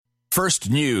First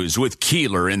News with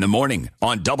Keeler in the morning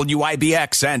on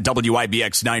WIBX and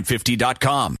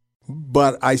WIBX950.com.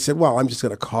 But I said, well, I'm just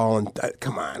going to call and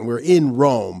come on, we're in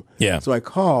Rome. Yeah. So I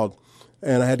called,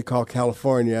 and I had to call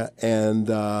California, and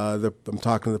I'm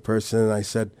talking to the person, and I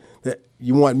said,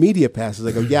 you want media passes?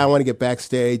 I go, yeah, I want to get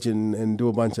backstage and do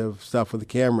a bunch of stuff with the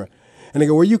camera. And they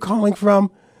go, where are you calling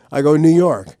from? I go, New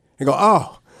York. They go,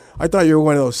 oh, I thought you were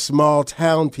one of those small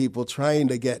town people trying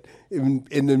to get in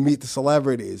to meet the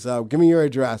celebrities. Give me your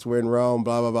address. We're in Rome,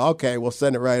 blah, blah, blah. Okay, we'll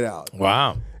send it right out.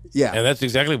 Wow. Yeah. And that's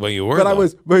exactly what you were. But I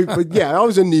was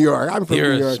in New York. I'm from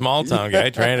You're New York. a small town guy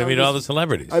trying to meet all the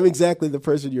celebrities. I'm exactly the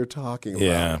person you're talking about.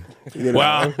 Yeah. You know?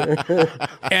 Well,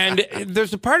 and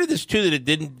there's a part of this too that it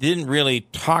didn't really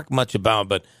talk much about,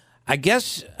 but I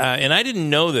guess, and I didn't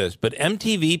know this, but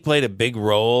MTV played a big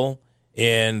role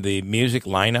in the music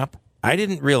lineup. I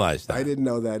didn't realize that. I didn't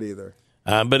know that either.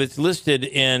 But it's listed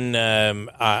in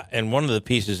one of the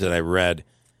pieces that I read,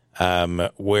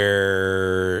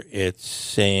 where it's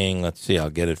saying, let's see,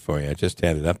 I'll get it for you. I just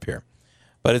had it up here.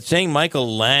 But it's saying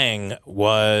Michael Lang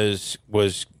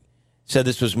said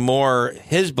this was more,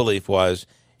 his belief was,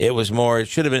 it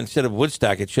should have been, instead of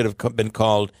Woodstock, it should have been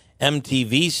called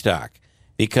MTV Stock,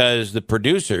 because the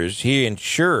producers, he and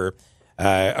Schur,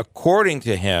 according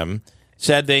to him,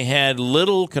 said they had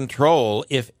little control,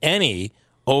 if any,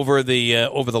 over the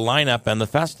lineup and the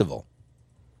festival.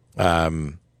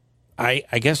 I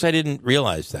guess I didn't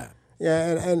realize that.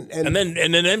 Yeah, and then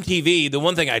MTV. The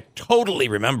one thing I totally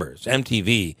remember is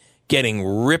MTV getting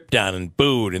ripped on and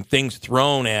booed and things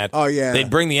thrown at. Oh yeah, they'd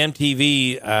bring the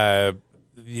MTV,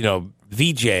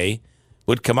 VJ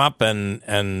would come up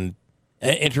and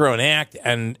intro an act,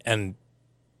 and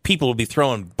people would be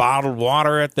throwing bottled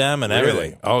water at them and everything.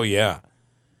 Really? Oh yeah.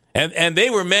 And they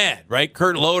were mad, right?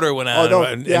 Kurt Loder went on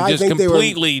and just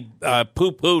completely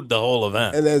poo-pooed the whole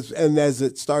event. And as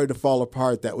it started to fall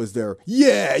apart, that was their,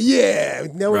 now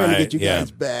we're going to get you guys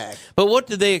back. But what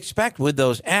did they expect with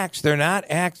those acts? They're not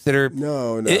acts that are...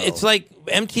 No. It's like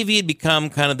MTV had become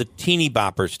kind of the teeny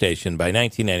bopper station by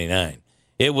 1999.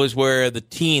 It was where the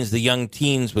young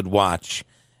teens would watch,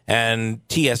 and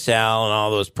TSL and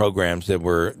all those programs that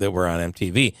were on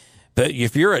MTV. But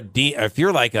if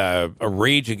you're like a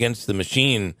Rage Against the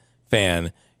Machine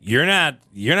fan, you're not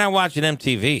watching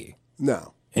MTV.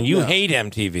 No. And you hate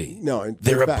MTV. No.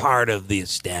 They're a part of the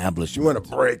establishment. You want to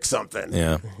break something.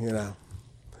 Yeah. You know.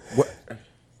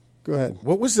 Go ahead.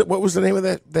 What was the name of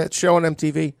that show on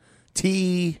MTV?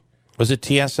 Was it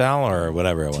TSL or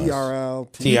whatever it was?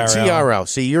 TRL.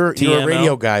 See, you're a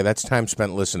radio guy. That's time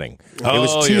spent listening. It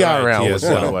was TRL. Right, was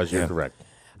what it was. You're correct.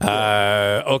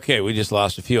 Okay, we just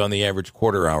lost a few on the average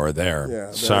quarter hour there.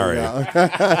 Yeah, sorry.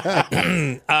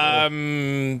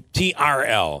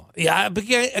 TRL. Yeah, but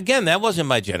again, that wasn't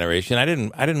my generation. I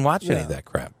didn't watch any of that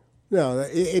crap. No,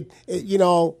 it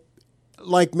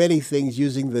like many things,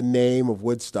 using the name of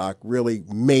Woodstock really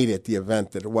made it the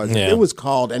event that it was. Yeah. If it was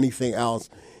called anything else,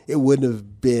 it wouldn't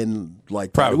have been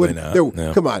like probably that.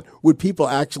 not. Come on, would people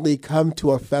actually come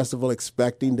to a festival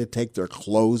expecting to take their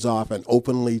clothes off and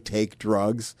openly take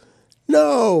drugs?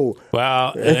 No.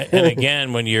 Well, and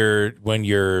again, when you're,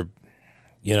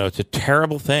 it's a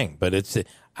terrible thing, but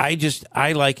I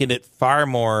liken it far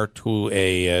more to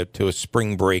a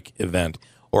spring break event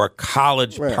or a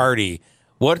college party.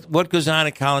 What goes on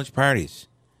at college parties?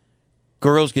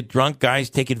 Girls get drunk,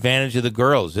 guys take advantage of the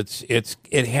girls.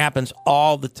 It happens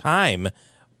all the time.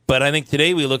 But I think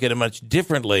today we look at it much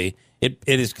differently. It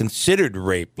is considered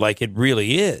rape, like it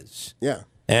really is. Yeah.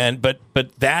 But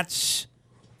that's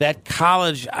that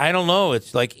college. I don't know.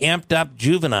 It's like amped up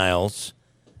juveniles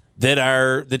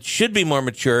that should be more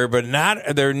mature, but not.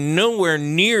 They're nowhere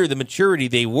near the maturity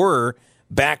they were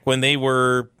back when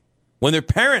their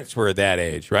parents were that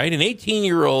age. Right, an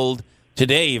 18-year-old.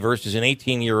 Today versus an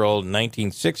 18-year-old in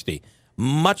 1960.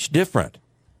 Much different.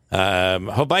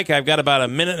 Hobike, I've got about a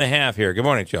minute and a half here. Good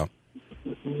morning, Joe.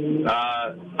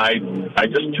 I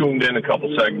just tuned in a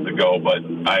couple seconds ago, but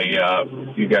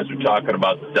you guys were talking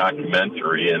about the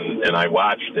documentary, and I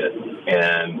watched it,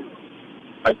 and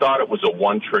I thought it was a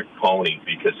one-trick pony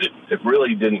because it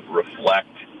really didn't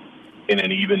reflect in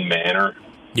an even manner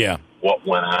what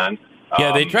went on.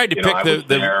 Yeah, they tried to pick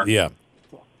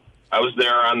I was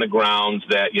there on the grounds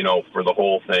that, for the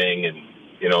whole thing, and,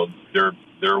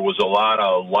 there was a lot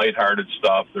of lighthearted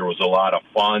stuff. There was a lot of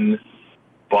fun,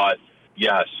 but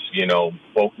yes,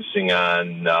 focusing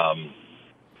on,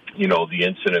 the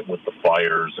incident with the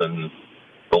fires and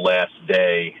the last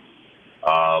day,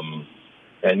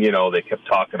 and, they kept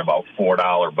talking about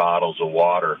 $4 bottles of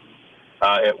water.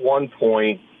 At one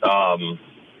point,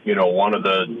 one of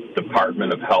the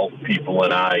Department of Health people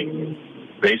and I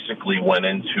basically went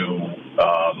into,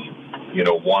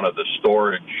 one of the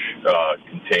storage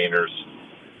containers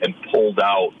and pulled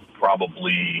out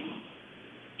probably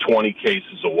 20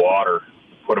 cases of water,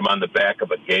 put them on the back of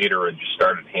a gator, and just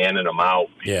started handing them out.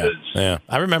 Because, yeah.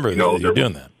 I remember you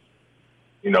doing that.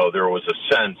 There was a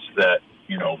sense that,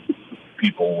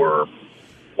 people were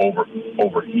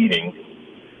overheating.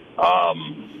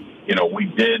 We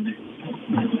did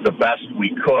the best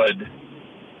we could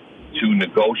to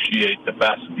negotiate the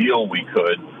best deal we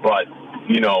could, but,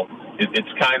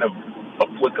 it's kind of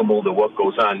applicable to what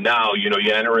goes on now. You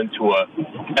enter into a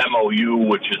MOU,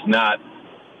 which is not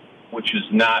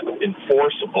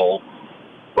enforceable,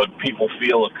 but people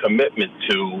feel a commitment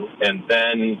to, and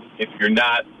then if you're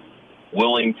not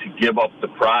willing to give up the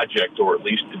project, or at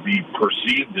least to be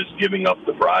perceived as giving up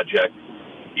the project,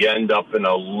 you end up in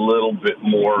a little bit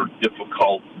more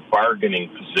difficult bargaining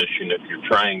position if you're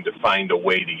trying to find a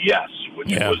way to yes,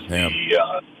 which was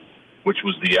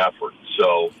the effort.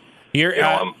 So,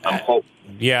 I'm hoping.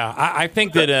 Yeah, I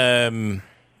think that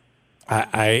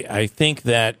I think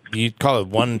that you call it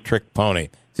one-trick pony.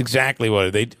 It's exactly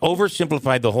what they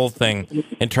oversimplified the whole thing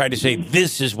and tried to say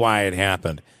this is why it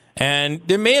happened. And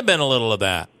there may have been a little of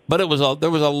that, but there was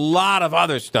a lot of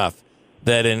other stuff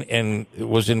that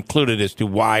was included as to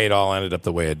why it all ended up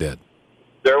the way it did.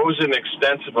 There was an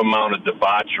extensive amount of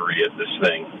debauchery at this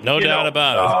thing. No doubt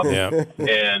about it. Yeah,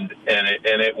 and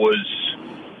it was,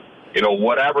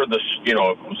 whatever it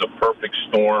was a perfect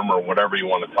storm or whatever you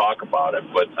want to talk about it.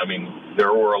 But I mean,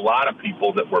 there were a lot of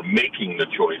people that were making the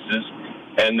choices,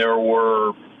 and there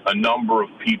were a number of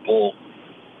people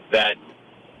that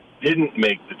didn't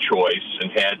make the choice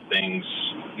and had things,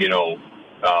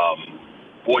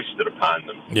 foisted upon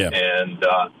them. Yeah. And,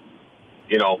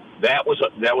 that was a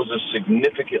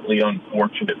significantly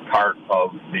unfortunate part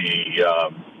of the,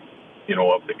 of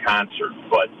the concert.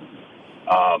 But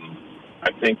I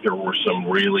think there were some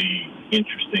really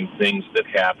interesting things that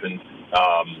happened.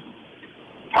 I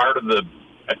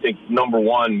think, number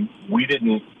one, we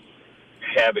didn't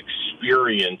have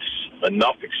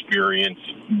enough experience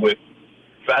with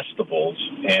festivals,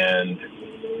 and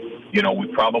we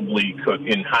probably could,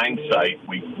 in hindsight,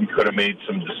 we could have made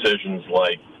some decisions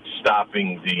like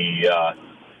stopping the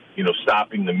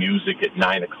music at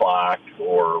 9:00,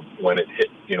 or when it hit,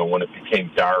 when it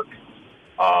became dark.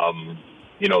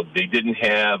 They didn't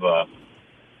have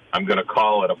I'm going to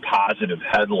call it a positive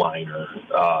headliner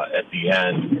at the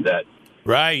end. That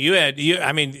right,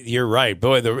 you're right,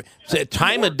 boy. The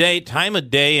time of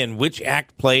day, and which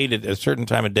act played at a certain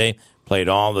time of day played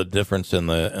all the difference in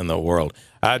the world.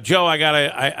 Joe, I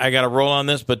gotta roll on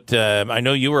this, but I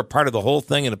know you were a part of the whole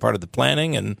thing and a part of the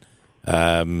planning, and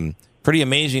pretty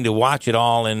amazing to watch it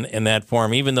all in that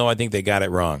form, even though I think they got it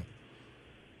wrong.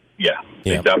 Yeah,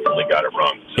 they definitely got it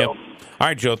wrong. So. Yep. All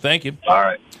right, Joe, thank you. All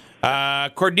right.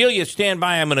 Cordelia, stand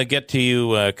by. I'm going to get to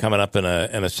you coming up in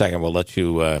a second. We'll let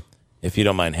you, if you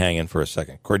don't mind hanging for a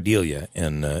second. Cordelia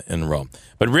in Rome.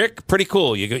 But Rick, pretty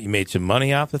cool. You made some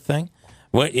money off the thing.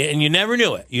 And you never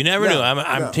knew it. You never knew.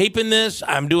 I'm taping this.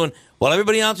 I'm doing while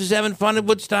everybody else is having fun at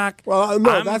Woodstock. Well,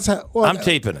 no, I'm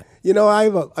taping it. I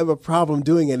have a problem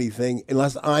doing anything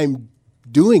unless I'm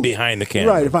doing behind the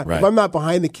camera. Right. If I'm not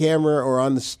behind the camera or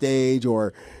on the stage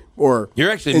or you're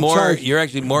actually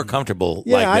more comfortable.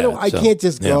 Yeah, like that, I can't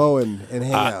just go and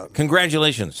hang out.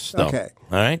 Congratulations, though. Okay.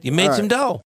 All right, you made some dough.